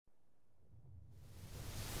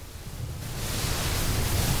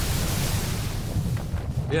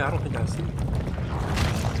Yeah, I don't think I see.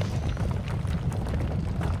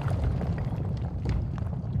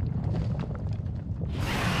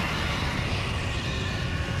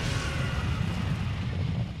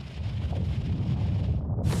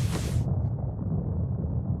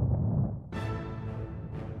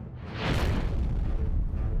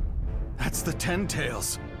 That's the Ten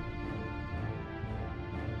Tails.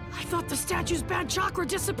 I thought the statue's bad chakra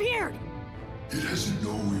disappeared. It has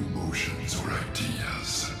no emotions or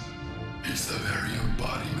ideas. It's the very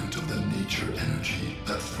embodiment of the nature energy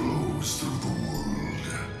that flows through the world.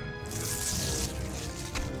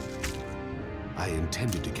 I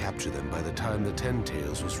intended to capture them by the time the Ten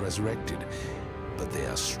Tails was resurrected, but they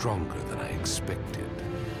are stronger than I expected.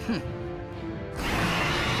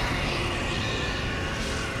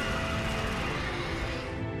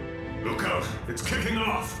 Look out! It's kicking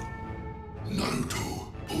off! Naruto,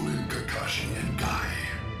 pull in Kakashi and Guy.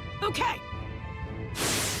 Okay.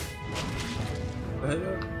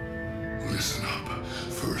 Listen up.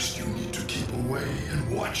 First, you need to keep away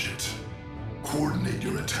and watch it. Coordinate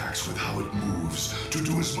your attacks with how it moves to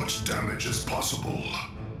do as much damage as possible.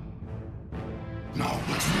 Now,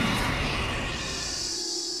 let's move.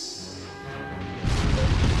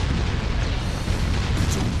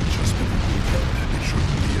 It's only just been awakened. It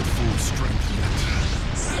shouldn't be at full strength yet.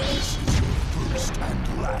 This is your first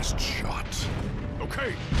and last shot.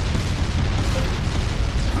 Okay.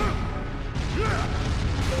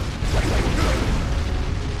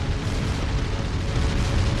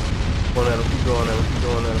 Go on, keep going at him, keep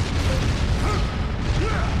going at him.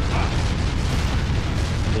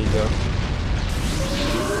 There you go.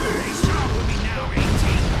 He's shot with me now, 18.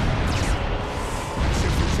 As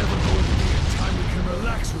if there's ever going to be a time we can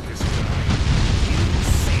relax with this guy. You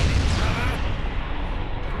said it, brother.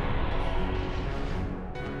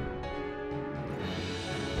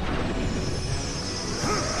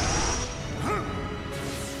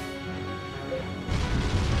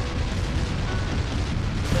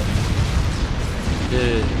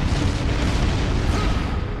 Yeah.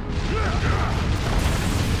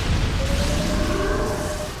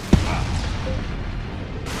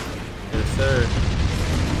 Yes, sir.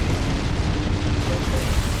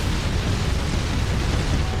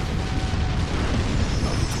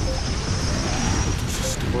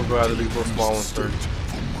 We'll go out of these little small ones first.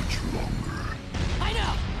 For much longer. I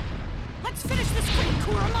know. Let's finish this great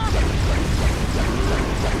Kurama.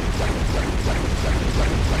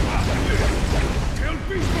 Tail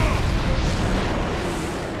beast bomb!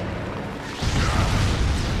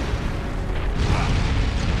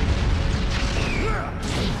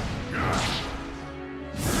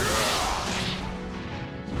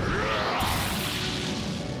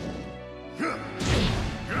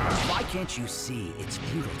 Why can't you see it's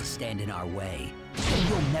futile to stand in our way?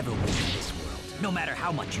 You'll never win in this world, no matter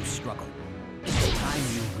how much you struggle. It's time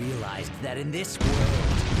you realized that in this world,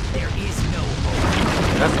 there is no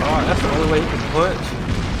hope. That's all. That's the only way he can punch.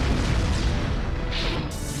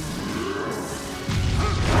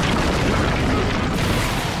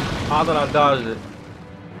 I thought I dodged it.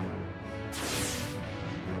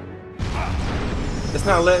 It's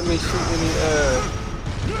not letting me shoot any.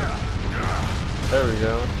 There we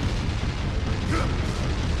go.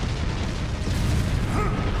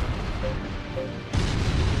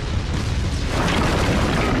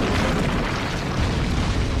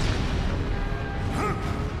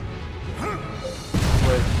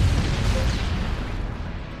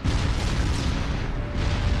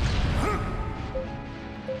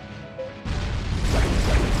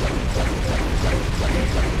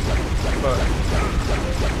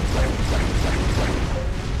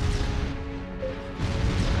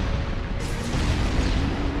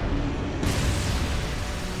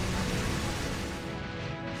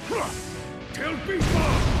 Tail beast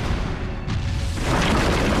bomb!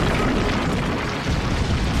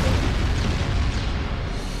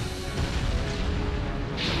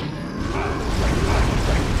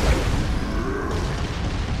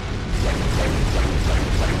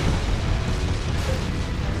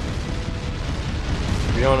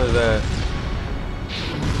 Be on his ass.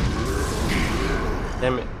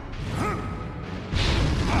 Damn it.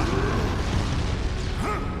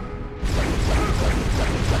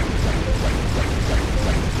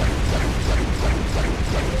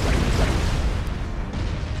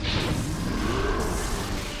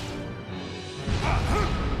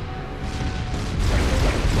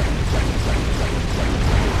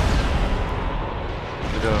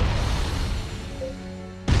 Good job.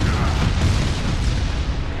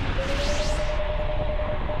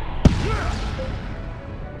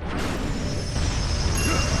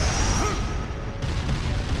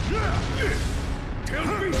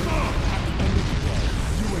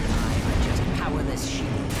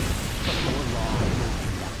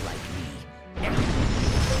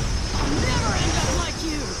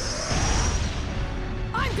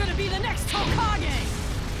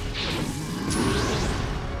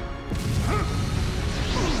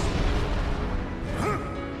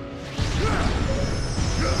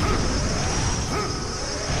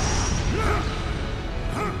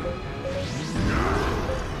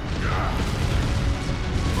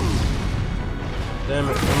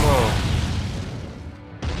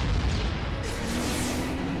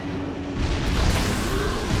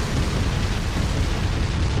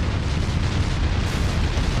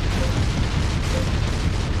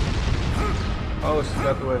 Oh, she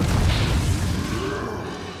got the way.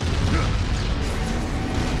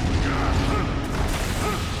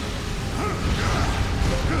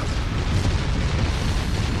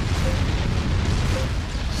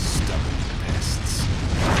 Stubborn pests.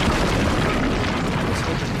 I was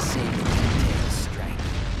hoping to save the Pintail's strength,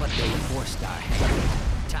 but they forced our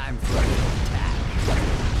hand. Time for a little attack.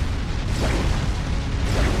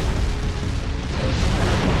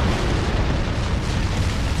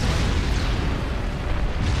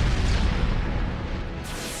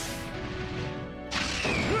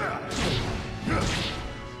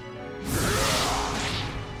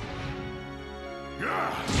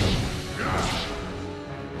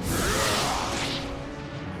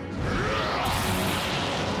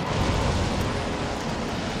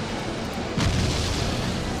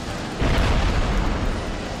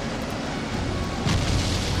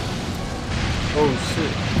 Oh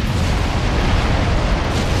shit.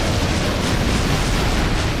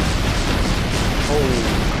 Oh,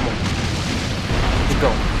 come on. Keep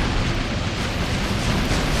going.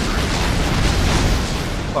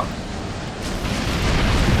 Fuck.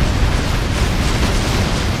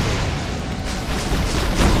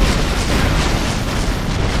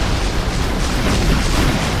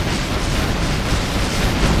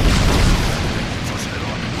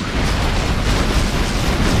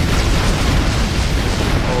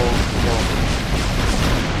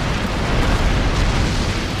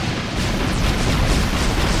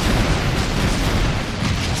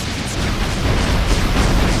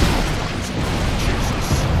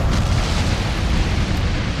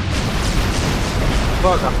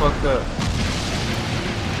 Fuck, I fucked up.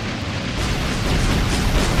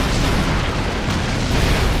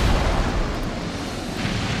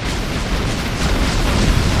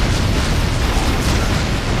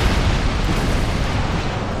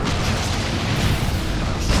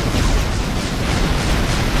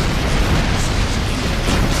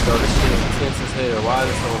 Yo, this shit intense as hell. Why is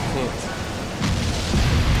it so intense?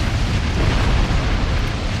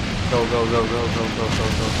 Go, go, go, go, go, go, go, go,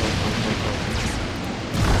 go, go, go, go.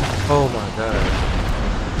 Oh my god.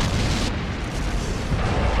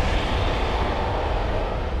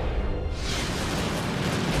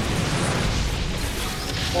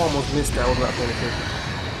 Almost missed that. I was not paying attention.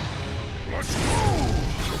 Let's go!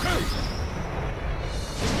 Okay!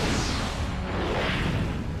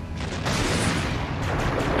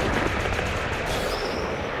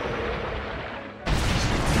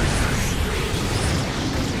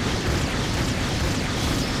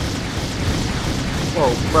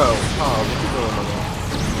 Whoa, bro. Oh, what you doing, my man?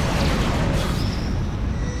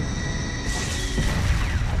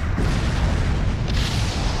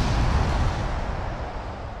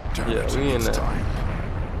 Yeah, we in there.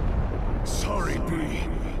 Sorry, B.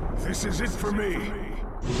 This is it for me.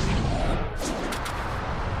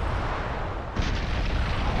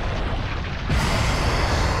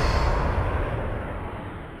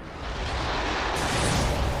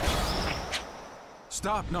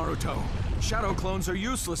 Stop, Naruto. Shadow clones are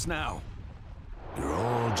useless now. You're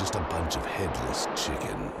all just a bunch of headless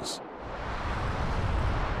chickens.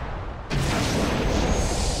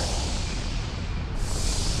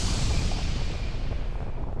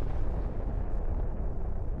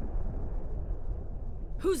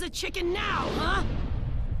 Who's a chicken now, huh?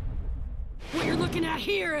 What you're looking at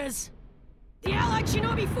here is the Allied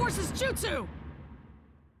Shinobi Forces Jutsu!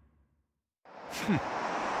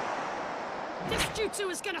 This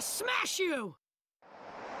jutsu is gonna smash you!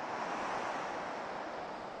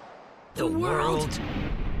 The world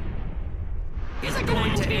is is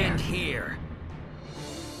going to end here.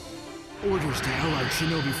 Orders to Allied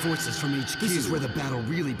Shinobi forces from HQ. This is where the battle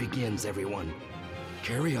really begins, everyone.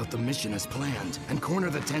 Carry out the mission as planned and corner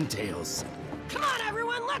the Ten Tails. Come on,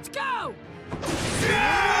 everyone, let's go!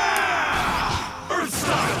 Earth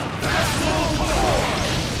style! Fast war!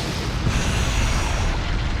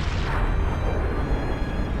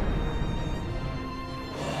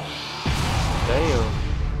 Damn.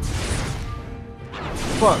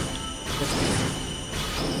 Fuck.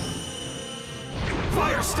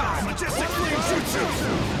 Fire style! Majestic flame jutsu!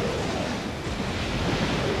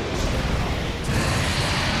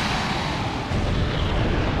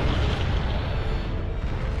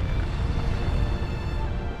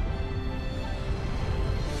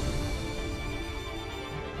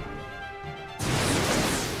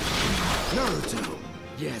 Naruto!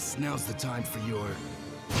 Yes, now's the time for your...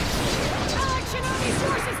 Allied Shinobi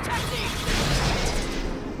Forces technique!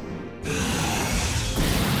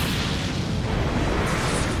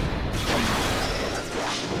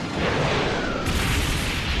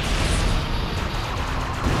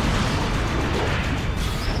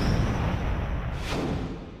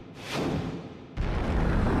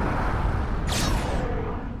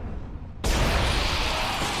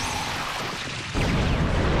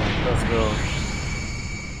 Let's go.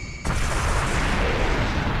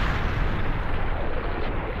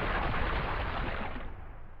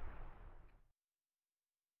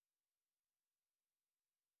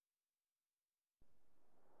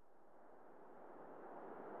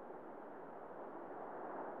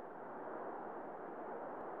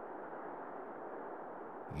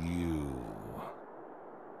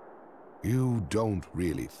 You don't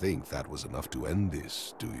really think that was enough to end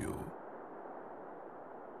this, do you?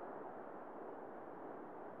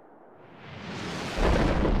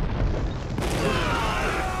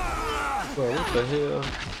 Bro, what the hell?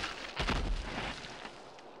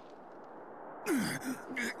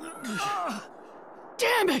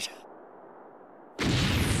 Damn it!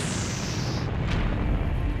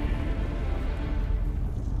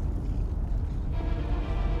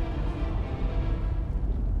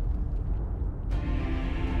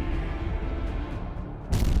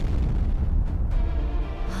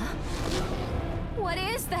 What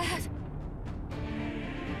is that?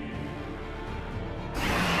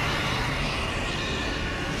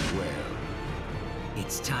 Well,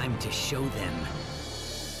 It's time to show them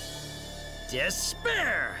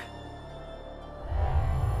despair!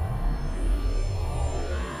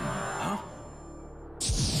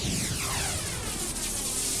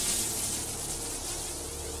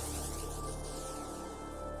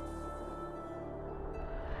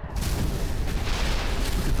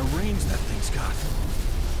 Look at the range that thing's got.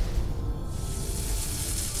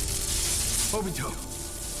 Obito.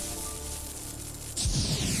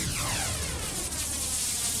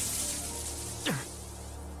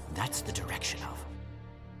 That's the direction of.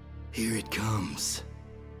 Here it comes.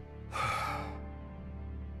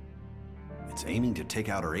 It's aiming to take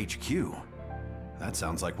out our HQ. That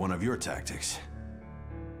sounds like one of your tactics.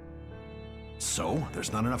 So,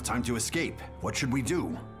 there's not enough time to escape. What should we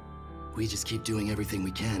do? We just keep doing everything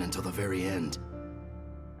we can until the very end.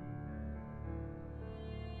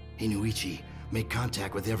 Inuichi, make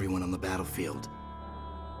contact with everyone on the battlefield.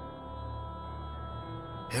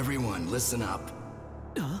 Everyone, listen up.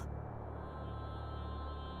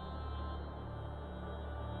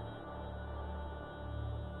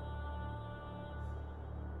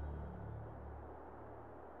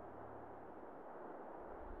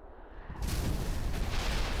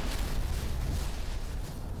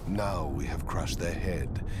 now we have crushed their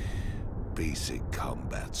head. Basic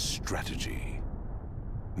combat strategy.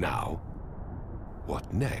 Now,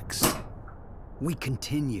 what next? We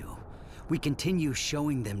continue. We continue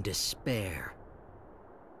showing them despair.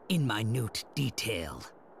 In minute detail.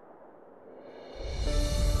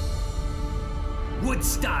 Wood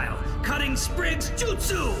style, cutting sprigs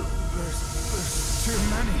jutsu! There's too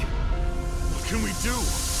many. What can we do?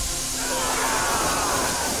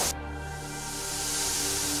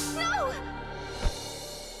 No!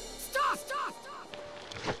 Stop! Stop! Stop!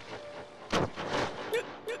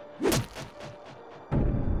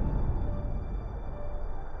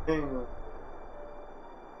 Damn.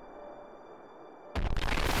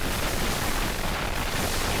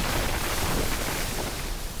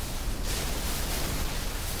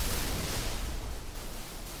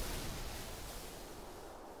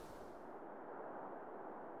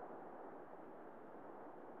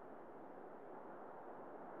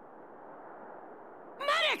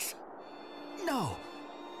 Medics! No!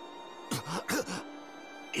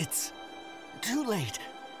 It's too late.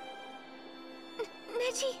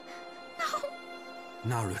 Neji, no.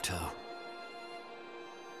 Naruto.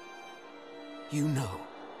 You know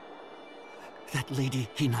that Lady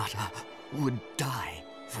Hinata would die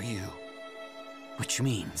for you. Which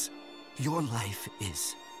means your life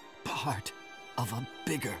is part of a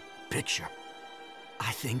bigger picture.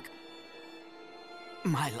 I think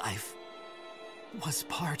my life was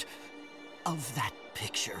part of that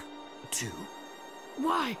picture, too.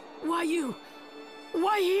 Why? Why you?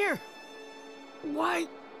 Why here? Why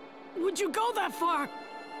would you go that far?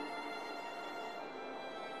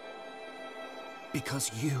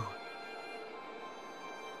 Because you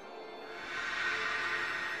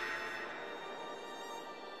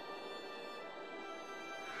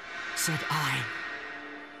said I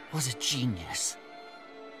was a genius.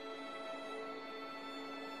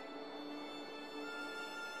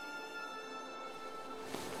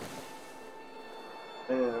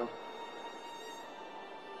 Damn.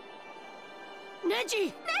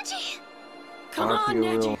 Neji! Neji! Come I on, feel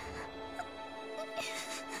Neji! real.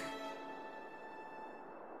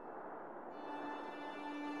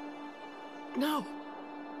 No.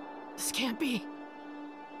 This can't be.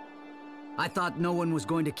 I thought no one was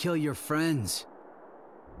going to kill your friends.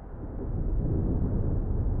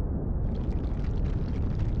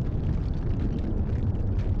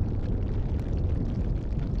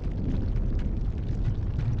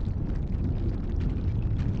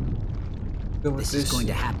 Good with This is going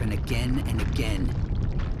to happen again and again.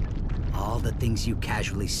 All the things you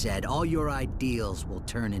casually said, all your ideals will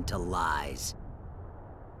turn into lies.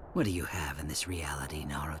 What do you have in this reality,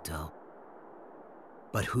 Naruto?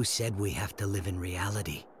 But who said we have to live in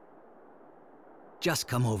reality? Just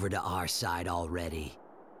come over to our side already.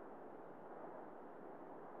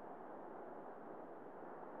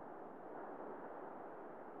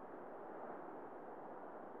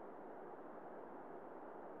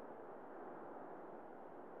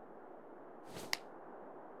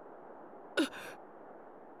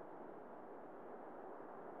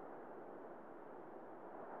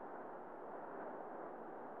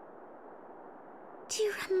 Do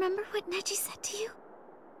you remember what Neji said to you?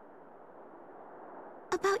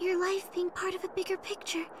 About your life being part of a bigger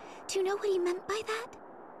picture. Do you know what he meant by that?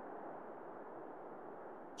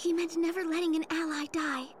 He meant never letting an ally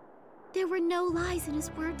die. There were no lies in his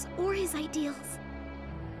words or his ideals.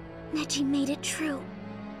 Neji made it true.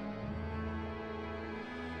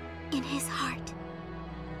 In his heart.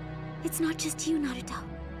 It's not just you, Naruto.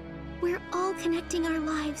 We're all connecting our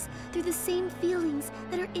lives through the same feelings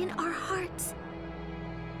that are in our hearts.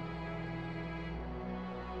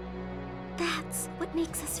 That's what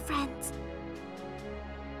makes us friends.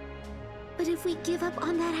 But if we give up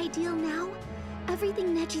on that ideal now,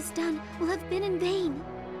 everything Neji's done will have been in vain.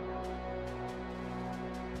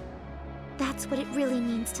 That's what it really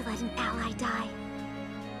means to let an ally die.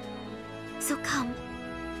 So come.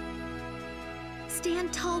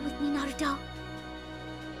 Stand tall with me, Naruto.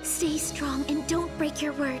 Stay strong and don't break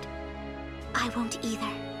your word. I won't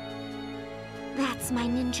either. That's my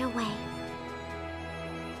ninja way.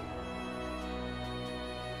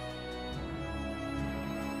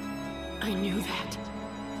 I knew that.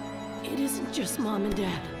 It isn't just Mom and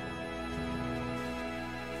Dad.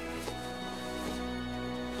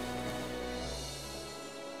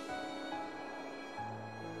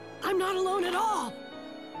 I'm not alone at all!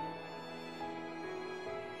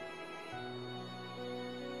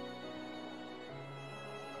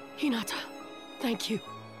 Hinata, thank you.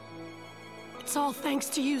 It's all thanks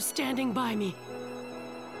to you standing by me.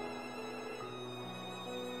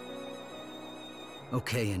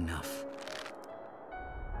 Okay, enough.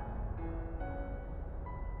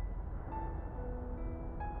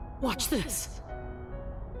 Watch this.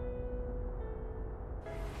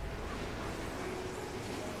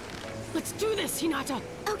 Let's do this, Hinata!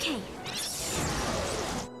 Okay,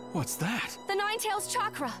 What's that? the Nine-Tails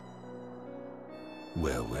Chakra.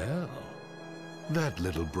 Well, well. That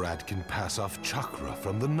little brat can pass off chakra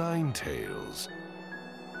from the Nine Tails.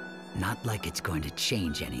 Not like it's going to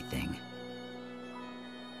change anything.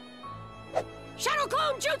 Shadow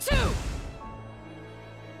Clone Jutsu!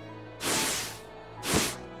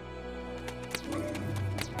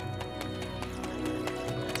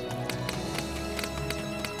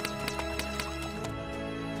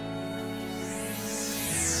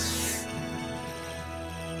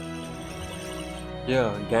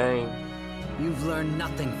 Yeah, gang. You've learned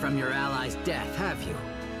nothing from your ally's death, have you?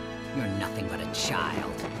 You're nothing but a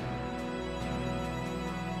child.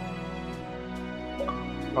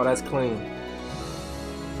 Oh, that's clean.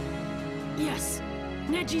 Yes,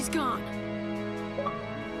 Neji's gone.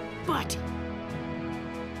 But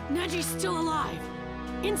Neji's still alive,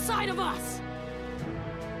 inside of us.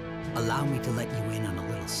 Allow me to let you in on a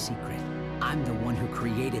little secret. I'm the one who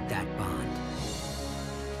created that bond.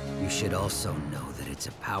 You should also know that it's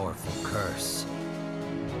a powerful curse.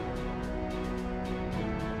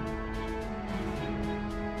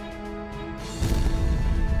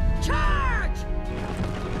 Charge!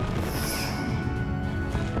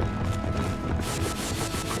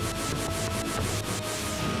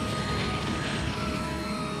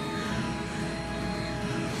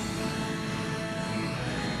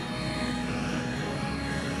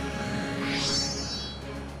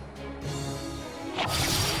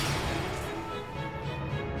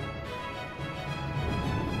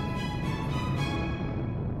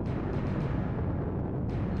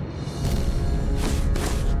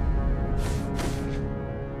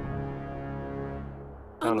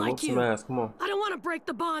 Unlike you, Ass. Come on. I don't want to break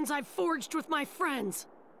the bonds I've forged with my friends.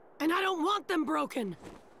 And I don't want them broken.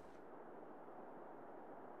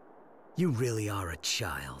 You really are a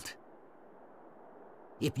child.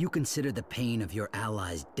 If you consider the pain of your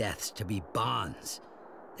allies' deaths to be bonds,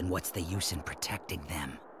 then what's the use in protecting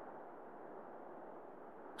them?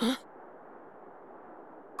 Huh?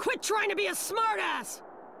 Quit trying to be a smartass!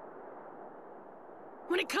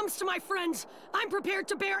 When it comes to my friends, I'm prepared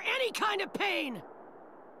to bear any kind of pain!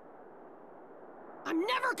 I'm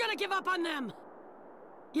never gonna give up on them!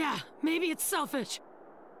 Yeah, maybe it's selfish,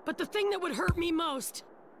 but the thing that would hurt me most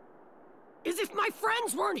is if my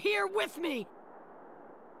friends weren't here with me.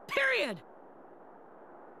 Period.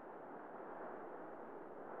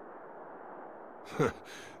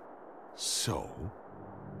 So,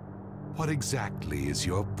 what exactly is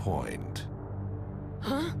your point?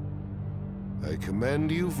 Huh? I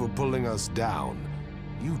commend you for pulling us down.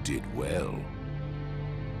 You did well.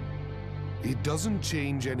 It doesn't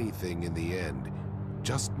change anything in the end,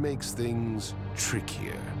 just makes things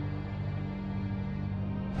trickier.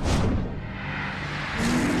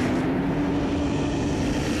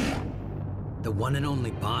 The one and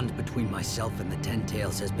only bond between myself and the Ten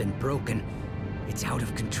Tails has been broken. It's out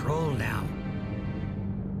of control now.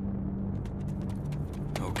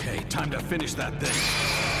 Okay, time to finish that thing.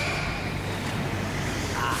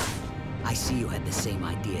 Ah, I see you had the same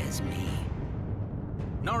idea as me.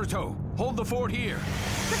 Naruto, hold the fort here.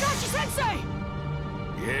 Kakashi-sensei!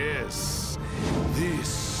 Yes,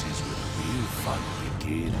 this is where the real fun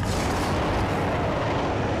begins.